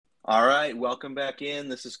All right, welcome back in.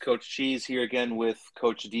 This is Coach Cheese here again with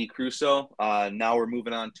Coach D. Crusoe. Now we're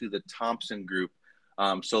moving on to the Thompson group.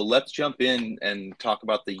 So let's jump in and talk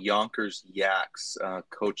about the Yonkers Yaks,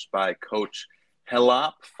 coached by Coach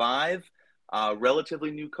Helop 5, relatively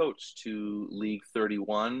new coach to League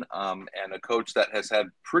 31, and a coach that has had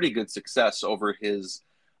pretty good success over his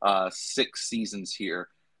 6 seasons here.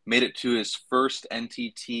 Made it to his first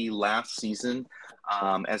NTT last season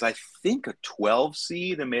as I think a 12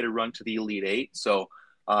 seed and made a run to the Elite Eight. So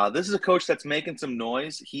this is a coach that's making some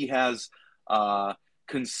noise. He has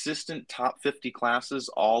consistent top 50 classes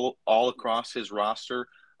all across his roster.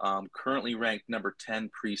 Currently ranked number 10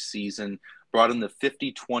 preseason. Brought in the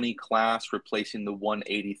 50-20 class, replacing the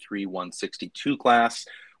 183-162 class,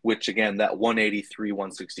 which again, that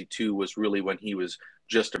 183-162 was really when he was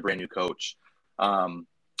just a brand new coach.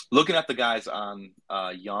 Looking at the guys on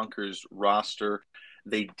Yonkers roster,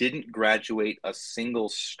 they didn't graduate a single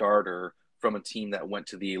starter from a team that went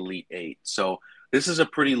to the Elite Eight. So this is a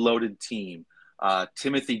pretty loaded team.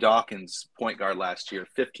 Timothy Dawkins, point guard last year,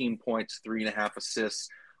 15 points, 3.5 assists,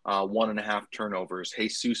 1.5 turnovers.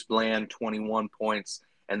 Jesus Bland, 21 points.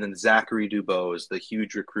 And then Zachary Dubose, the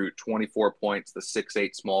huge recruit, 24 points, the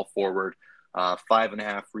 6'8 small forward,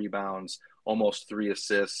 5.5 rebounds, almost 3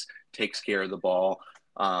 assists, takes care of the ball.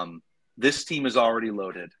 This team is already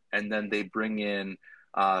loaded, and then they bring in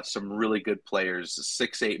some really good players.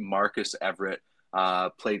 6'8 Marcus Everett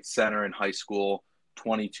played center in high school,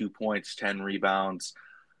 22 points, 10 rebounds.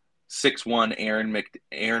 6'1 Aaron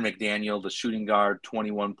McDaniel, the shooting guard,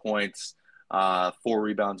 21 points, 4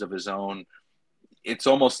 rebounds of his own. It's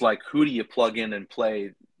almost like, who do you plug in and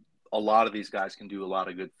play? A lot of these guys can do a lot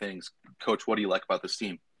of good things. Coach, what do you like about this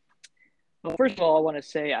team? Well, first of all, I want to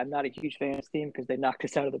say I'm not a huge fan of this team because they knocked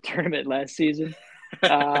us out of the tournament last season.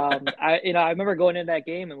 I remember going in that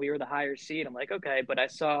game and we were the higher seed. I'm like, okay, but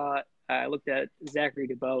I looked at Zachary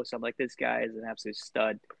Dubose. So I'm like, this guy is an absolute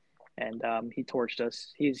stud, and he torched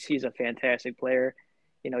us. He's a fantastic player.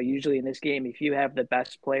 Usually in this game, if you have the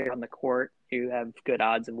best player on the court, you have good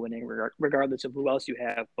odds of winning, regardless of who else you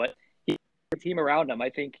have. But the team around him, I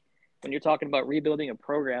think, when you're talking about rebuilding a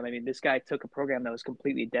program, I mean, this guy took a program that was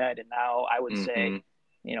completely dead, and now I would say,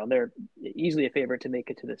 they're easily a favorite to make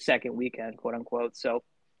it to the second weekend, quote unquote. So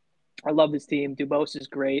I love this team. Dubose is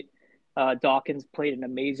great. Dawkins played an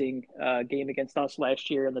amazing game against us last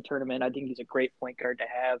year in the tournament. I think he's a great point guard to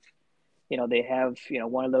have. They have,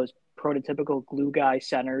 one of those prototypical glue guy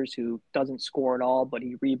centers who doesn't score at all, but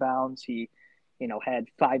he rebounds. He, had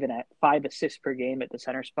 5 assists per game at the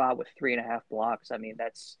center spot with 3.5 blocks. I mean,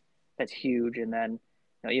 that's huge. And then,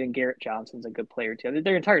 even Garrett Johnson's a good player too.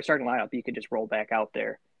 Their entire starting lineup, you could just roll back out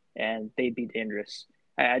there and they'd be dangerous.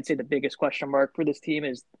 I'd say the biggest question mark for this team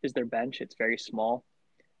is their bench. It's very small.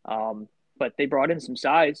 But they brought in some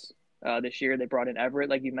size this year. They brought in Everett,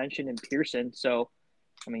 like you mentioned, and Pearson. So,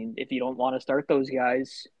 I mean, if you don't want to start those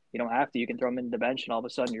guys, you don't have to. You can throw them into the bench, and all of a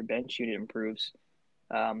sudden your bench unit improves.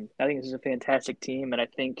 I think this is a fantastic team, and I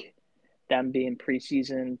think them being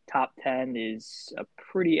preseason top 10 is a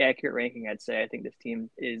pretty accurate ranking, I'd say. I think this team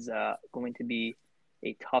is going to be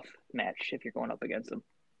a tough match if you're going up against them.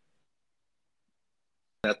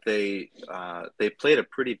 That they played a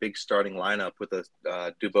pretty big starting lineup with a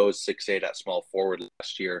Dubose 6'8 at small forward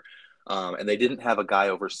last year, and they didn't have a guy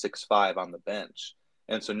over 6'5 on the bench.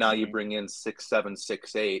 And so now you bring in 6'7",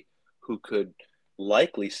 6'8", who could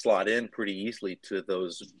likely slot in pretty easily to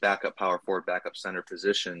those backup power forward, backup center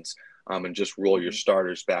positions, and just roll your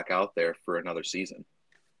starters back out there for another season.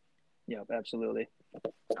 Yeah, absolutely.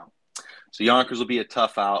 So Yonkers will be a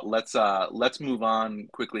tough out. Let's move on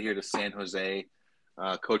quickly here to San Jose,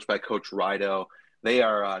 coached by Coach Rido. They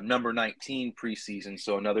are number 19 preseason,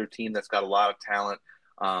 so another team that's got a lot of talent.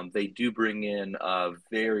 They do bring in a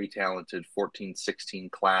very talented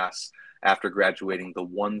 14-16 class after graduating the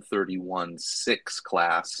 131-6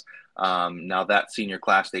 class. Now that senior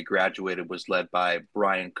class they graduated was led by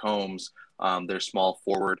Brian Combs, their small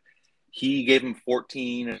forward. He gave them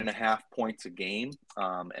 14.5 points a game.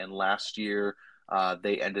 And last year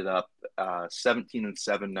they ended up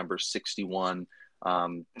 17-7, number 61,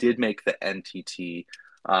 did make the NTT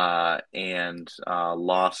and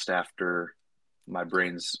lost after, my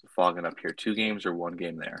brain's fogging up here, 2 games or 1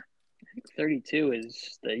 game there. I think 32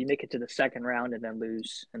 is you make it to the second round and then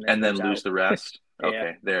lose. And then lose the rest? Yeah.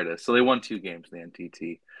 Okay, there it is. So they won 2 games in the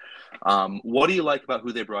NTT. What do you like about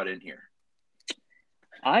who they brought in here?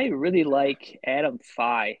 I really like Adam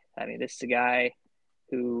Fye. I mean, this is a guy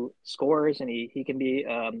who scores and he can be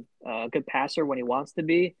a good passer when he wants to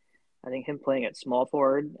be. I think him playing at small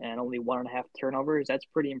forward and only 1.5 turnovers, that's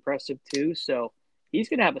pretty impressive too. So he's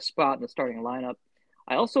going to have a spot in the starting lineup.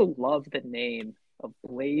 I also love the name of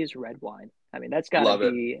Blaze Redwine. I mean, that's got to Love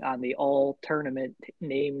it. be on the all tournament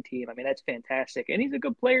name team. I mean, that's fantastic. And he's a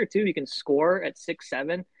good player, too. He can score at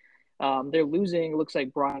 6'7". They're losing, looks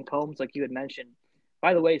like Brian Combs, like you had mentioned.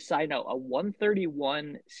 By the way, side note, a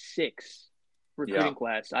 131.6 Yeah. recruiting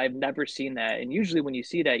class. I've never seen that. And usually when you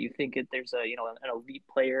see that, you think there's an elite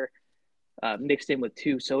player mixed in with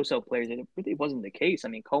two so-so players. And it really wasn't the case. I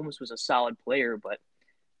mean, Combs was a solid player, but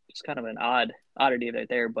it's kind of an oddity right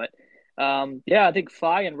there. But yeah, I think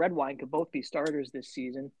Phi and Redwine could both be starters this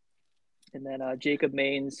season. And then Jacob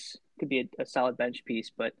Maines could be a solid bench piece.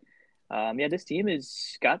 But yeah, this team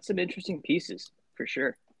has got some interesting pieces for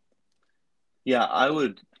sure. Yeah, I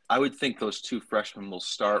would think those two freshmen will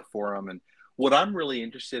start for them. And what I'm really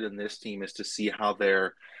interested in this team is to see how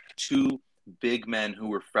their two big men who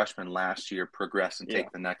were freshmen last year progress and Yeah.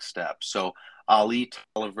 take the next step. So Ali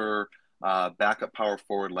Tolliver, backup power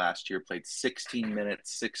forward last year, played 16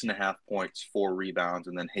 minutes, 6.5 points, 4 rebounds,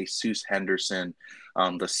 and then Jesus Henderson,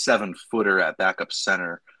 the 7-footer at backup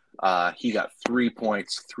center, he got 3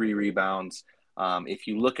 points, 3 rebounds. If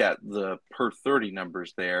you look at the per 30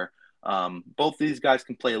 numbers there, both these guys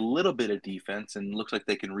can play a little bit of defense and looks like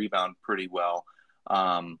they can rebound pretty well.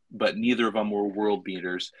 But neither of them were world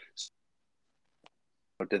beaters. So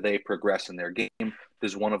do they progress in their game?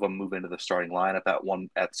 Does one of them move into the starting lineup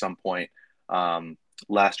at some point?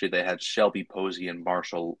 Last year they had Shelby Posey and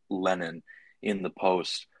Marshall Lennon in the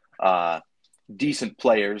post. Decent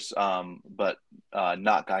players, but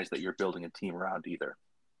not guys that you're building a team around either.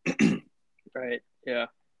 Right. Yeah,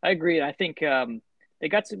 I agree. I think they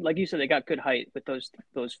got some, like you said, they got good height with those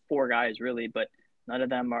four guys really, but none of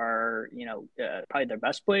them are probably their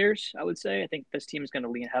best players. I would say. I think this team is going to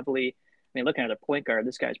lean heavily. I mean, looking at a point guard,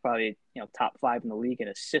 this guy's probably top 5 in the league in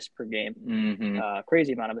assists per game. Mm-hmm.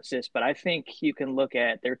 Crazy amount of assists. But I think you can look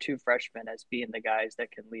at their two freshmen as being the guys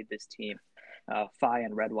that can lead this team, Phi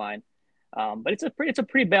and Redwine. But it's a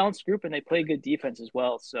pretty balanced group, and they play good defense as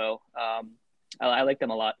well. So I like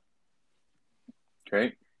them a lot.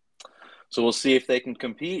 Great. So we'll see if they can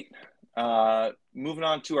compete. Moving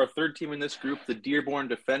on to our third team in this group, the Dearborn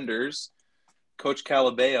Defenders. Coach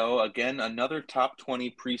Calabeo, again, another top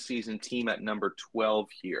 20 preseason team at number 12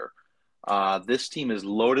 here. This team is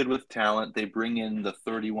loaded with talent. They bring in the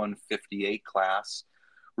 31-58 class,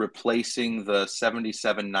 replacing the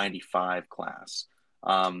 77-95 class.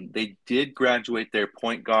 They did graduate their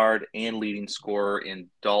point guard and leading scorer in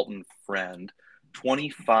Dalton Friend,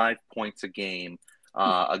 25 points a game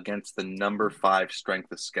against the number 5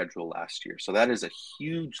 strength of schedule last year. So that is a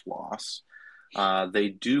huge loss. They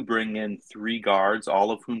do bring in 3 guards,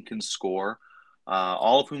 all of whom can score,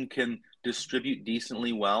 all of whom can distribute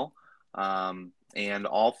decently well, and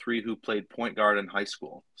all 3 who played point guard in high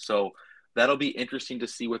school. So that'll be interesting to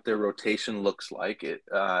see what their rotation looks like. It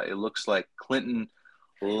looks like Clinton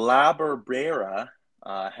Laberbera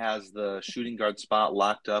has the shooting guard spot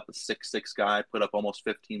locked up, a 6'6" guy, put up almost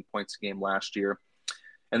 15 points a game last year.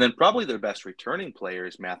 And then probably their best returning player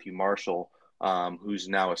is Matthew Marshall, who's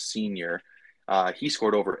now a senior. He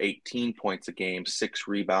scored over 18 points a game, 6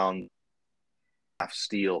 rebounds, half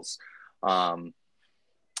steals.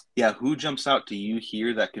 Yeah, who jumps out to you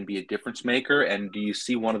here that can be a difference maker? And do you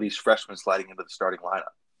see one of these freshmen sliding into the starting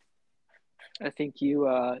lineup? I think you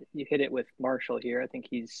hit it with Marshall here. I think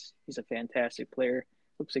he's a fantastic player.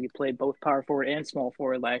 Looks like he played both power forward and small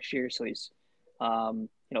forward last year, so he's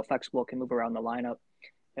flexible, can move around the lineup.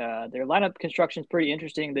 Their lineup construction is pretty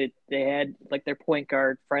interesting. They had like their point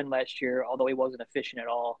guard Friend last year, although he wasn't efficient at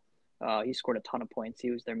all. He scored a ton of points.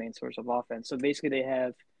 He was their main source of offense. So basically, they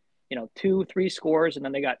have 2-3 scores, and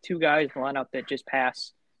then they got 2 guys in the lineup that just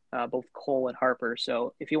pass, both Cole and Harper.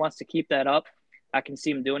 So if he wants to keep that up, I can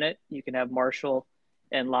see him doing it. You can have Marshall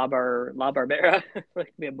and Barbera.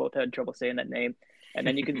 We have both had trouble saying that name, and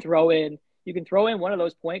then you can throw in one of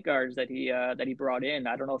those point guards that he brought in.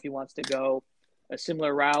 I don't know if he wants to go a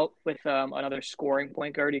similar route with another scoring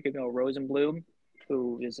point guard. You could go Rosenblum,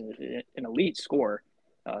 who is an elite scorer,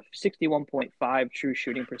 61.5 true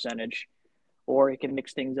shooting percentage. Or he can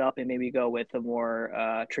mix things up and maybe go with a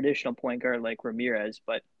more traditional point guard like Ramirez.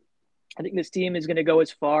 But I think this team is going to go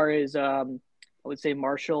as far as I would say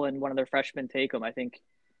Marshall and one of their freshmen take them. I think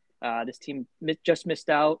this team just missed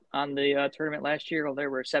out on the tournament last year. Well, they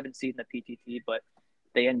were 7th seed in the PTT, but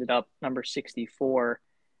they ended up number 64.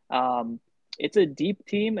 It's a deep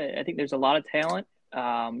team. I think there's a lot of talent.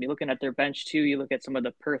 You're looking at their bench too. You look at some of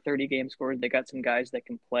the per 30 game scores. They got some guys that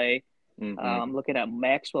can play. Mm-hmm. Looking at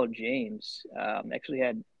Maxwell James, actually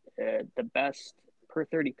had the best per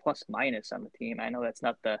 30 plus minus on the team. I know that's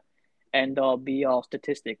not the end all be all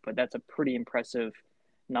statistic, but that's a pretty impressive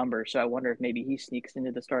number. So I wonder if maybe he sneaks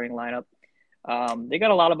into the starting lineup. They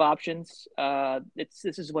got a lot of options. This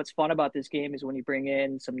is what's fun about this game is when you bring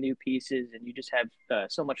in some new pieces and you just have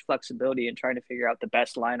so much flexibility in trying to figure out the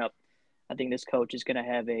best lineup. I think this coach is going to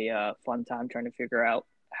have a fun time trying to figure out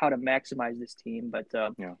how to maximize this team. But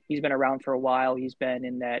he's been around for a while. He's been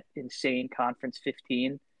in that insane Conference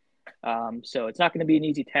 15. So it's not going to be an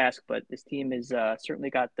easy task, but this team has certainly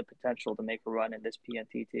got the potential to make a run in this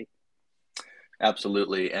PNTT.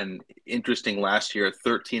 Absolutely. And interesting last year,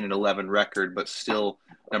 13-11 record, but still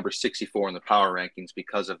number 64 in the power rankings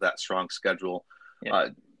because of that strong schedule. Yeah.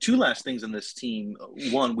 Two last things in this team.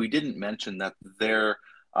 One, we didn't mention that their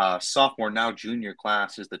sophomore, now junior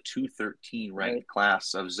class is the 213 ranked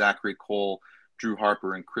class of Zachary Cole, Drew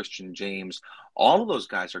Harper, and Christian James. All of those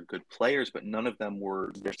guys are good players, but none of them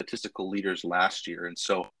were their statistical leaders last year. And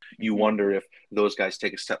so you wonder if those guys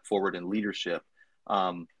take a step forward in leadership.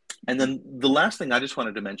 And then the last thing I just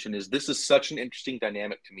wanted to mention is this is such an interesting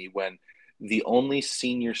dynamic to me when the only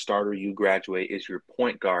senior starter you graduate is your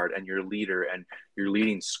point guard and your leader and your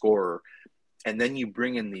leading scorer. And then you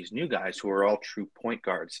bring in these new guys who are all true point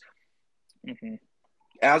guards. Mm-hmm.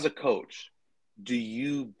 As a coach, do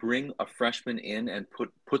you bring a freshman in and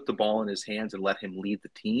put the ball in his hands and let him lead the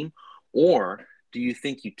team? Or do you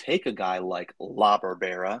think you take a guy like La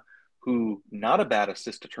Barbera, who not a bad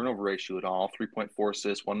assist to turnover ratio at all, 3.4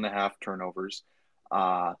 assists, 1.5 turnovers,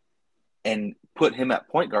 and put him at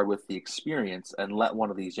point guard with the experience and let one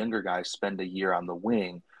of these younger guys spend a year on the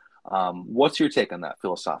wing? What's your take on that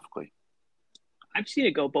philosophically? I've seen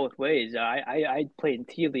it go both ways. I played in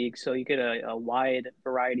T League, so you get a wide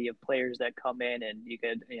variety of players that come in, and you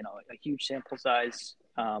get a huge sample size.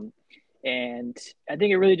 And I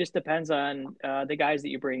think it really just depends on the guys that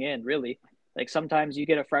you bring in. Really, like sometimes you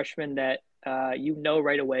get a freshman that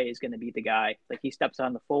right away is going to be the guy. Like he steps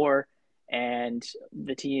on the floor, and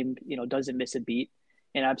the team doesn't miss a beat.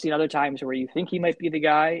 And I've seen other times where you think he might be the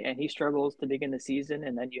guy, and he struggles to begin the season,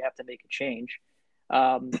 and then you have to make a change.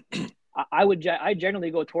 I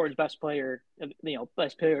generally go towards best player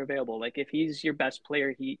available. Like if he's your best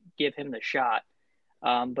player, give him the shot.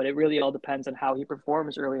 But it really all depends on how he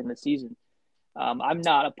performs early in the season. I'm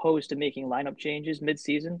not opposed to making lineup changes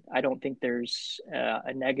mid-season. I don't think there's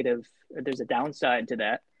there's a downside to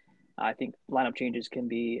that. I think lineup changes can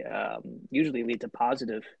be usually lead to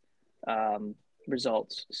positive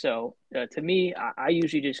results. So to me, I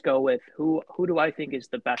usually just go with who do I think is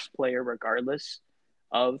the best player regardless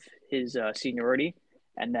of his seniority,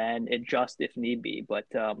 and then adjust if need be. But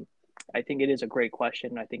I think it is a great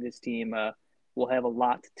question. I think this team will have a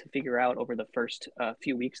lot to figure out over the first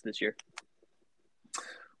few weeks this year.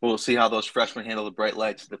 We'll see how those freshmen handle the bright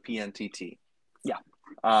lights of the PNTT. Yeah.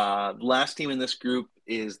 Last team in this group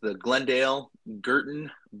is the Glendale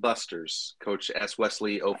Girton Busters. Coach S.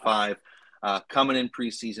 Wesley 05 coming in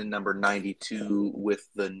preseason number 92 with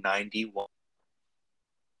the 91.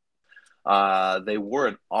 They were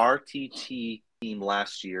an RTT team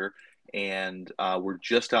last year and were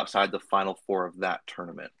just outside the Final Four of that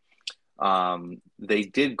tournament. They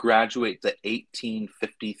did graduate the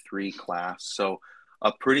 1853 class, so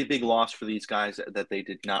a pretty big loss for these guys that they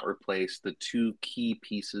did not replace. The two key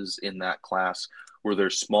pieces in that class were their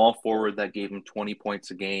small forward that gave them 20 points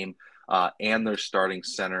a game and their starting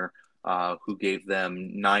center who gave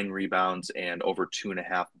them 9 rebounds and over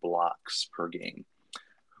 2.5 blocks per game.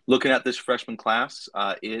 Looking at this freshman class,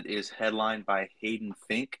 it is headlined by Hayden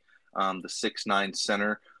Fink, the 6'9"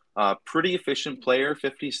 center. Pretty efficient player,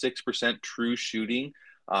 56% true shooting,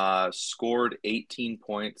 scored 18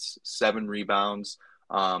 points, 7 rebounds,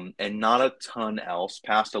 and not a ton else.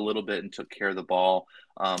 Passed a little bit and took care of the ball,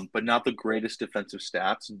 but not the greatest defensive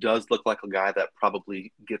stats. Does look like a guy that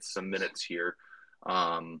probably gets some minutes here.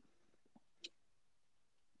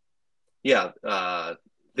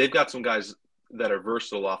 They've got some guys that are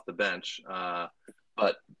versatile off the bench.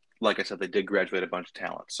 But like I said, they did graduate a bunch of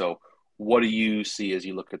talent. So what do you see as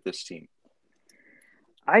you look at this team?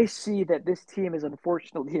 I see that this team is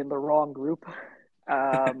unfortunately in the wrong group.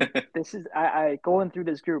 This is I going through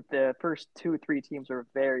this group, the first 2-3 teams are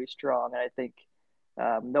very strong. And I think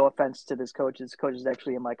no offense to this coach. This coach is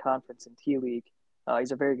actually in my conference in T League.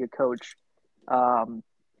 He's a very good coach.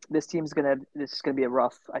 This is gonna be a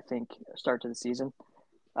rough, I think, start to the season.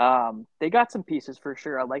 They got some pieces for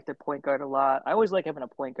sure. I like their point guard a lot. I always like having a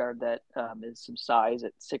point guard that is some size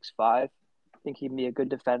at 6'5". I think he'd be a good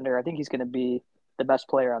defender. I think he's going to be the best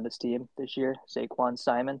player on this team this year, Saquon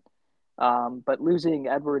Simon. But losing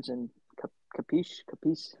Edwards and Capiche,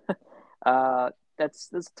 that's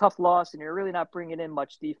a tough loss, and you're really not bringing in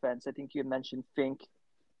much defense. I think you mentioned Fink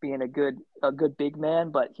being a good big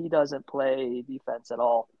man, but he doesn't play defense at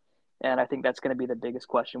all. And I think that's going to be the biggest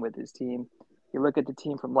question with his team. You look at the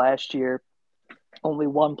team from last year, only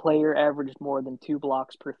one player averaged more than 2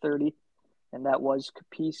 blocks per 30, and that was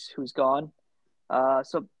Capice, who's gone.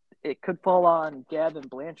 So it could fall on Gavin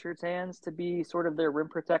Blanchard's hands to be sort of their rim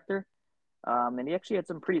protector. And he actually had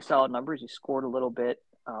some pretty solid numbers. He scored a little bit,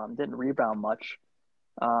 didn't rebound much.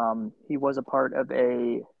 He was a part of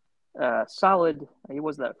a solid. He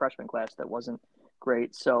was that freshman class that wasn't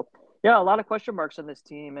great. So yeah, a lot of question marks on this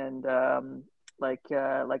team, and like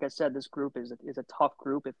I said, this group is a tough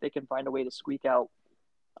group. If they can find a way to squeak out,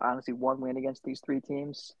 honestly, one win against these three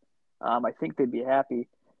teams, I think they'd be happy.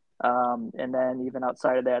 And then even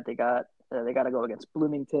outside of that, they got to go against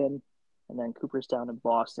Bloomington, and then Cooperstown and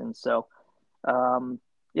Boston. So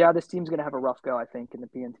yeah, this team's gonna have a rough go, I think, in the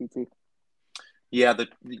PNTT. Yeah,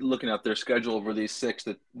 looking at their schedule over these six,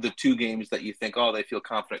 the two games that you think, oh, they feel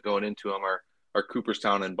confident going into them are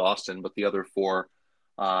Cooperstown and Boston, but the other four,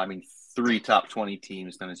 I mean, 3 top 20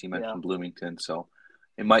 teams. Then, as you mentioned, Bloomington. So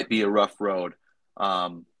it might be a rough road.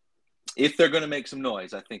 If they're going to make some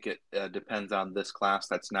noise, I think it depends on this class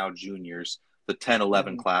that's now juniors, the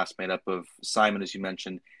 10-11 class made up of Simon, as you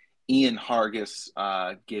mentioned. Ian Hargis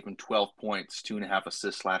gave him 12 points, 2.5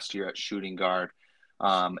 assists last year at shooting guard.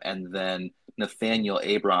 And then Nathaniel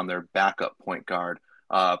Abram, their backup point guard,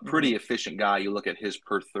 pretty efficient guy. You look at his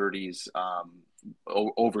per 30s,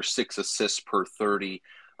 over 6 assists per 30,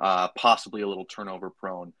 possibly a little turnover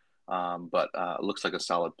prone, but looks like a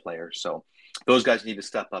solid player. So those guys need to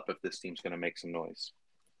step up if this team's going to make some noise.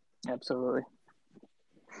 Absolutely.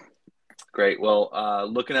 Great. Well,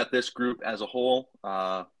 looking at this group as a whole,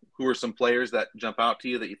 who are some players that jump out to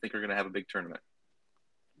you that you think are going to have a big tournament?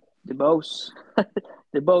 DeBose.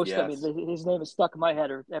 DeBose, yes. I mean, his name is stuck in my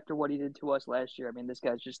head after what he did to us last year. I mean, this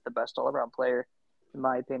guy's just the best all-around player, in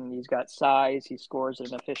my opinion. He's got size. He scores at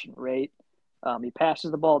an efficient rate. He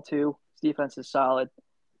passes the ball, too. His defense is solid.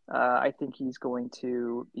 I think he's going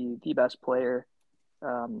to be the best player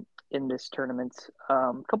in this tournament.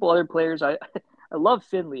 A couple other players. I love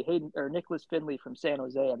Finley, Nicholas Finley from San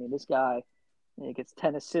Jose. I mean, this guy, he gets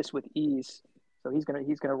 10 assists with ease. So he's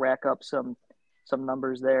gonna rack up some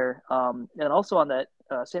numbers there. And also on that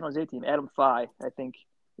San Jose team, Adam Fye. I think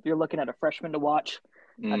if you're looking at a freshman to watch,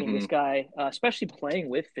 I think this guy, especially playing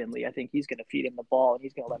with Finley, I think he's going to feed him the ball and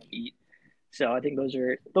he's going to let him eat. So I think those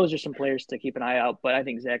are some players to keep an eye out. But I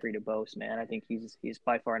think Zachary DeBose, man, I think he's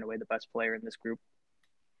by far and away the best player in this group.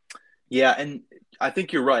 Yeah, and I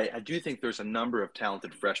think you're right. I do think there's a number of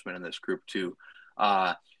talented freshmen in this group too.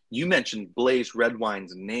 You mentioned Blaze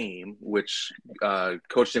Redwine's name, which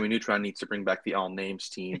Coach Jimmy Neutron needs to bring back the all names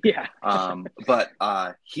team. Yeah. But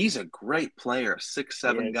he's a great player,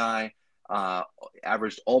 6'7" guy,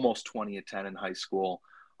 averaged almost 20 a 10 in high school.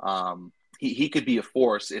 He could be a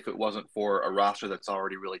force if it wasn't for a roster that's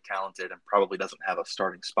already really talented and probably doesn't have a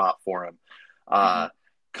starting spot for him.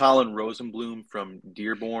 Colin Rosenblum from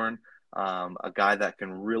Dearborn, a guy that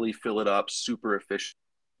can really fill it up, super efficient.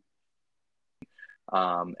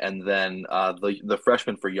 And then the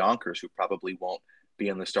freshman for Yonkers, who probably won't be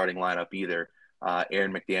in the starting lineup either,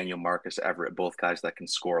 Aaron McDaniel, Marcus Everett, both guys that can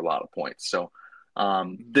score a lot of points. So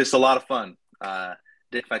this is a lot of fun.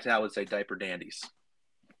 Dick Vitale would say diaper dandies.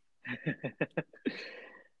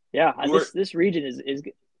 Yeah, this region is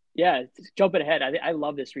yeah, jumping ahead. I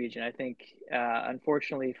love this region. I think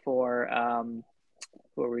unfortunately for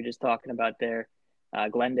what we were just talking about there,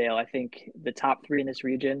 Glendale, I think the top 3 in this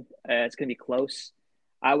region, it's going to be close.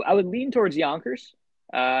 I would lean towards Yonkers,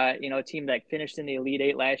 a team that finished in the Elite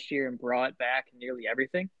Eight last year and brought back nearly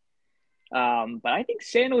everything. But I think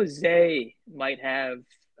San Jose might have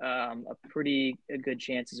a pretty good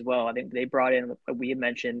chance as well. I think they brought in, we had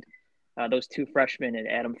mentioned, those 2 freshmen in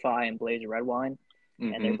Adam Fye and Blaze Redwine,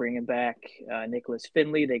 and they're bringing back Nicholas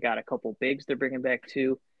Finley. They got a couple bigs they're bringing back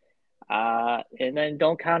too. And then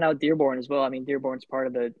don't count out Dearborn as well. I mean, Dearborn's part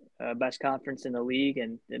of the best conference in the league,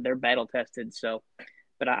 and they're battle tested. So,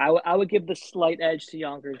 but I would give the slight edge to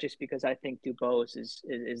Yonkers just because I think DuBose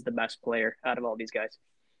is the best player out of all these guys.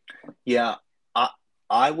 Yeah,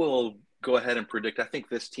 I will go ahead and predict. I think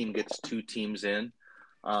this team gets 2 teams in.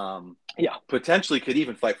 Potentially could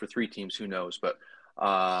even fight for 3 teams. Who knows? But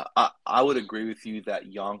I would agree with you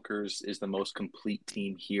that Yonkers is the most complete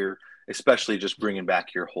team here, especially just bringing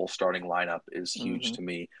back your whole starting lineup is huge to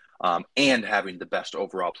me, and having the best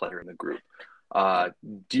overall player in the group.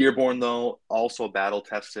 Dearborn, though, also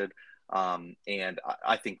battle-tested, and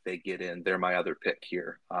I think they get in. They're my other pick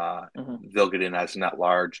here. They'll get in as an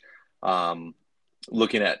at-large.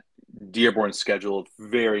 Looking at Dearborn's schedule,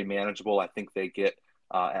 very manageable. I think they get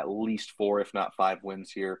at least 4, if not 5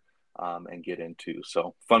 wins here and get into.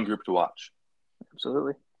 So fun group to watch.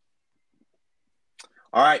 Absolutely.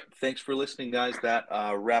 All right. Thanks for listening, guys. That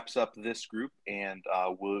wraps up this group, and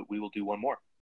we will do one more.